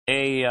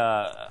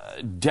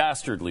A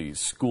dastardly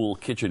school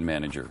kitchen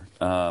manager.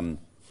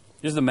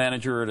 She's the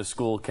manager at a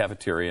school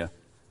cafeteria.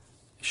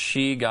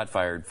 She got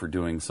fired for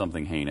doing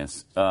something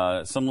heinous.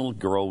 Some little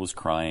girl was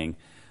crying.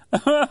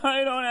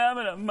 I don't have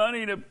enough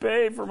money to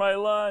pay for my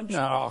lunch.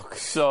 Oh,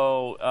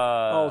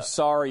 so.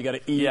 Sorry, you got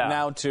to eat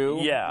now too.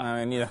 Yeah.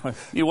 I mean,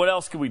 what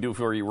else can we do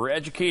for you? We're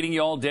educating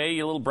you all day,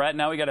 you little brat.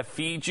 Now we got to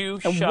feed you.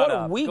 And Shut what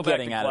up. are we Go back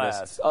getting to out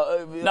class.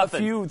 of this?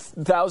 Nothing. A few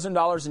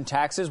 $1,000s in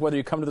taxes, whether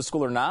you come to the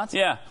school or not.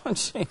 Yeah. Oh,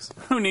 jeez.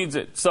 Who needs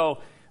it? So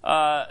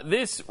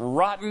this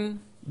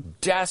rotten,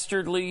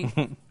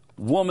 dastardly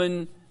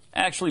woman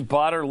actually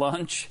bought her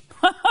lunch.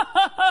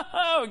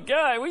 Oh,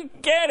 God, we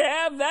can't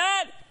have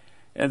that.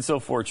 And so,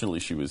 fortunately,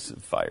 she was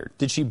fired.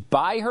 Did she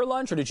buy her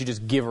lunch, or did you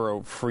just give her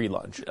a free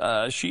lunch?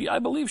 I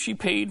believe she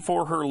paid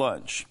for her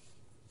lunch.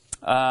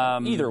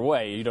 Either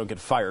way, you don't get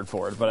fired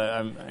for it.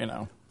 But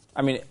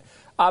I mean,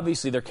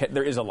 obviously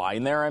there is a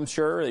line there. I'm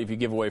sure if you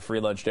give away free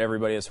lunch to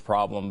everybody, it's a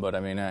problem. But I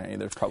mean,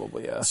 there's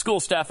probably a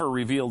school staffer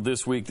revealed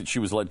this week that she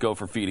was let go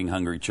for feeding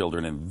hungry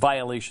children in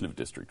violation of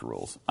district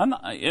rules. I'm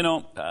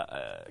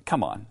not,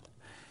 come on.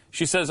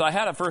 She says, I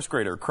had a first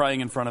grader crying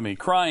in front of me,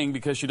 crying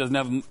because she doesn't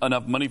have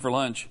enough money for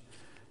lunch.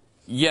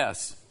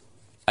 Yes,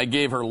 I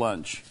gave her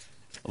lunch.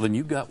 Well, then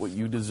you got what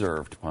you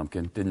deserved,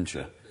 Pumpkin, didn't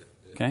you?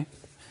 Okay.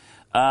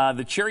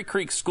 The Cherry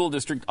Creek School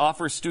District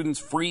offers students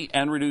free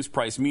and reduced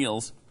price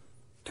meals.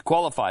 To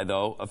qualify,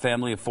 though, a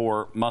family of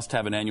 4 must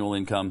have an annual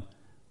income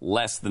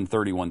less than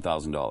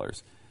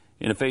 $31,000.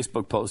 In a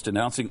Facebook post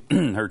announcing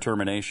her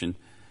termination,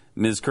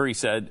 Ms. Curry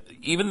said,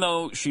 even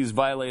though she's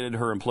violated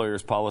her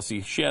employer's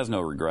policy, she has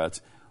no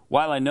regrets.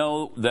 While I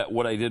know that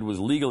what I did was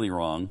legally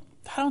wrong,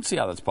 I don't see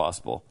how that's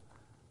possible.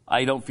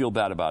 I don't feel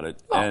bad about it,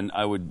 and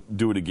I would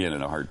do it again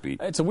in a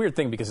heartbeat. It's a weird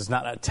thing because it's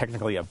not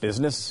technically a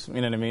business,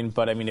 you know what I mean?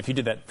 But I mean, if you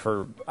did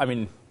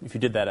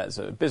that as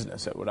a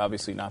business, it would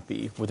obviously not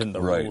be within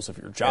the rules of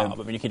your job.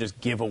 I mean, you can't just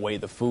give away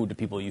the food to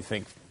people you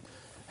think,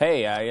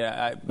 hey,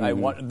 I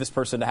want this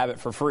person to have it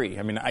for free.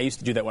 I mean, I used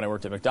to do that when I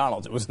worked at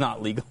McDonald's. It was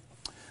not legal.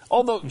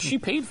 Although she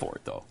paid for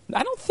it, though.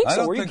 I don't think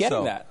so. Where are you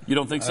getting that? You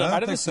don't think so? I don't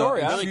Out of think the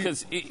story, so. really,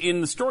 because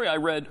in the story I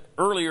read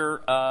earlier,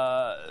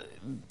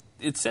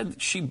 it said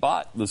that she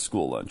bought the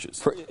school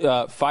lunches.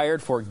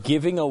 Fired for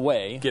giving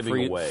away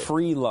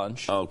free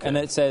lunch. Okay. And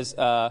then it says,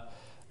 I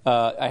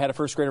had a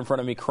first grader in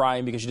front of me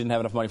crying because she didn't have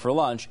enough money for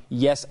lunch.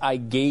 Yes, I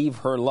gave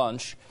her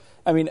lunch.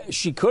 I mean,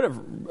 she could have.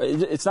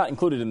 It's not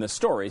included in this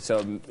story,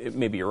 so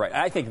maybe you're right.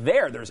 I think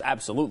there's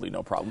absolutely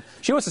no problem.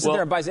 She wants to sit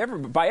there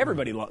and buy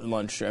everybody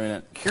lunch. I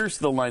mean, here's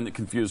the line that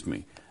confused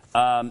me.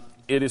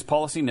 It is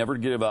policy never to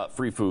give out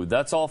free food.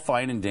 That's all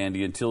fine and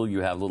dandy until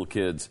you have little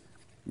kids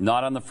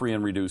not on the free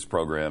and reduced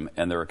program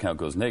and their account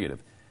goes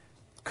negative.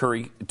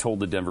 Curry told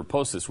the Denver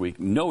Post this week,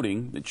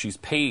 noting that she's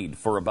paid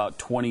for about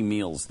 20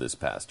 meals this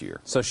past year.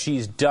 So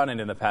she's done it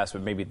in the past,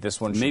 but maybe this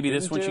one she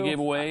gave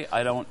away.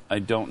 I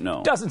don't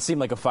know. Doesn't seem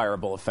like a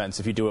fireable offense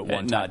if you do it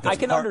one time. I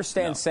can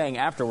understand saying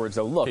afterwards,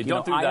 though, look,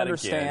 I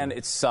understand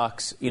it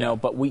sucks,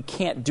 but we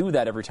can't do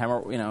that every time.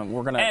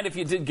 We're gonna. And if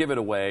you did give it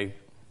away,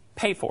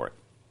 pay for it.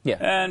 Yeah.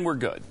 And we're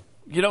good.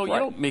 You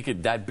don't make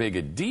it that big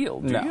a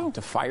deal, do you?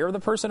 To fire the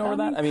person over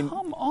that? I mean,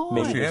 come on.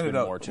 Maybe she handed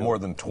out more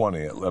than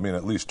 20. I mean,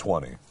 at least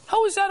 20.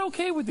 How is that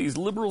okay with these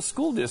liberal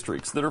school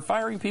districts that are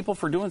firing people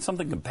for doing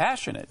something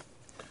compassionate?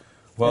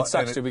 Well, it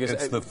sucks too because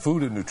it's the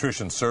Food and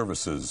Nutrition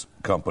Services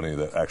company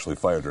that actually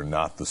fired her,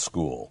 not the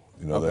school.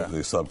 They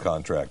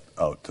subcontract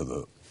out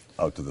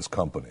to this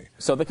company.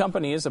 So the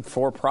company is a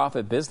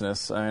for-profit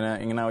business. I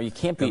mean, you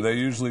can't be. And they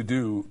usually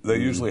do. They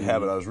usually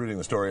have it. I was reading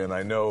the story, and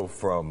I know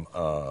from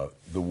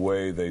the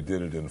way they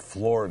did it in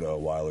Florida a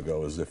while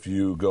ago is if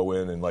you go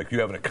in and you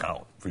have an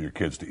account for your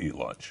kids to eat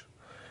lunch,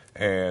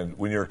 and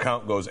when your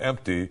account goes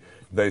empty,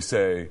 they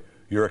say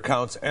your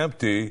account's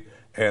empty,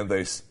 and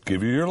they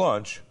give you your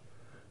lunch,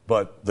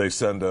 but they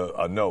send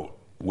a note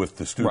with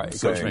the student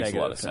saying, which makes a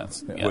lot of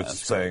sense.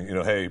 Saying,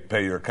 hey,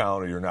 pay your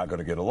account or you're not going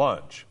to get a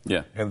lunch.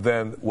 Yeah. And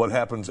then what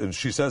happens, and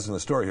she says in the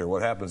story here,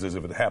 what happens is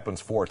if it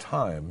happens 4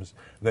 times,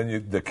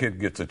 then the kid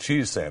gets a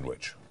cheese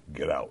sandwich.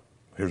 Get out.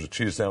 Here's a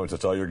cheese sandwich.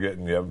 That's all you're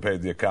getting. You haven't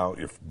paid the account.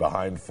 You're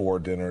behind 4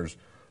 dinners.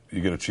 You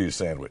get a cheese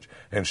sandwich.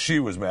 And she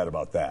was mad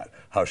about that,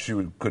 how she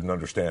couldn't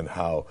understand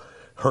how.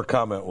 Her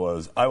comment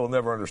was, I will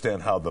never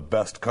understand how the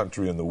best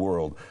country in the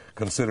world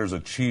considers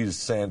a cheese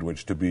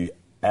sandwich to be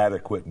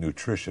adequate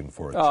nutrition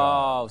for a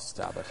child. Oh,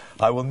 stop it.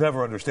 I will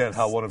never understand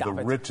how one of the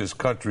richest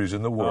countries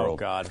in the world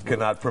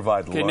cannot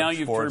provide lunch now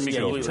you've for turned its me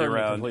children.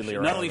 completely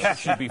around. Not only should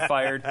she be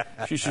fired,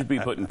 she should be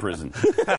put in prison.